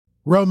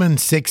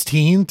Romans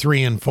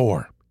 16:3 and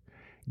 4.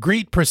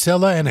 Greet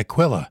Priscilla and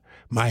Aquila,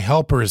 my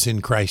helpers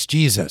in Christ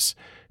Jesus,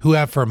 who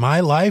have for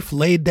my life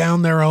laid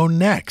down their own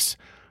necks,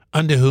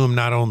 unto whom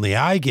not only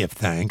I give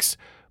thanks,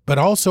 but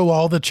also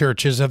all the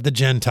churches of the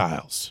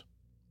Gentiles.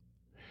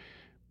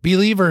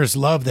 Believers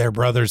love their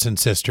brothers and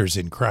sisters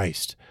in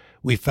Christ.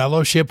 We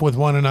fellowship with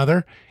one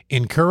another,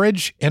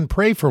 encourage, and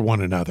pray for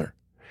one another.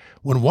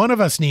 When one of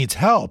us needs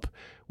help,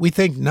 we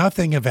think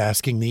nothing of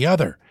asking the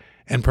other,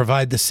 and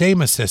provide the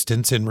same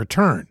assistance in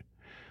return.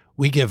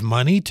 We give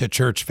money to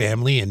church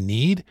family in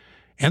need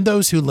and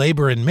those who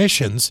labor in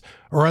missions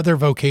or other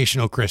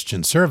vocational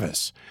Christian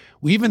service.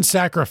 We even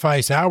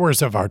sacrifice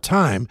hours of our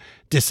time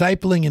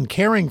discipling and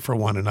caring for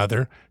one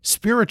another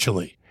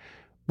spiritually.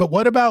 But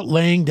what about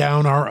laying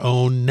down our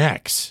own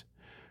necks?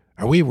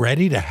 Are we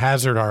ready to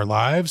hazard our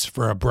lives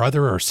for a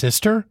brother or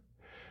sister?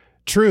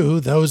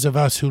 True, those of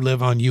us who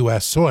live on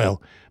U.S.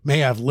 soil may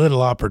have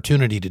little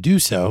opportunity to do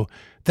so,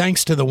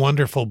 thanks to the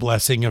wonderful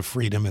blessing of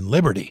freedom and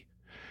liberty.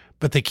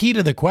 But the key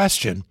to the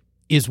question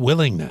is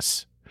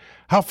willingness.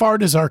 How far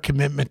does our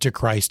commitment to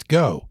Christ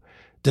go?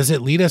 Does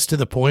it lead us to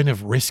the point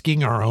of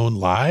risking our own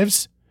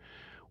lives?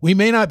 We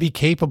may not be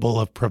capable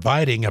of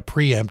providing a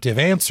preemptive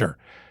answer.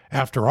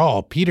 After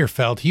all, Peter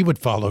felt he would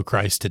follow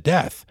Christ to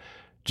death,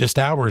 just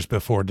hours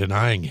before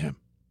denying him.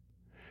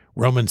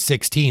 Romans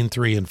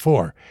 16:3 and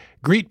 4.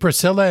 Greet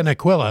Priscilla and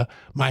Aquila,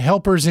 my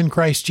helpers in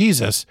Christ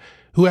Jesus,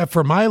 who have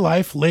for my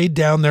life laid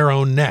down their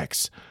own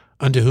necks,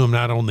 unto whom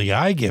not only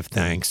I give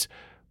thanks,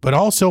 but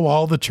also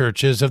all the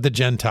churches of the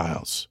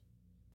Gentiles.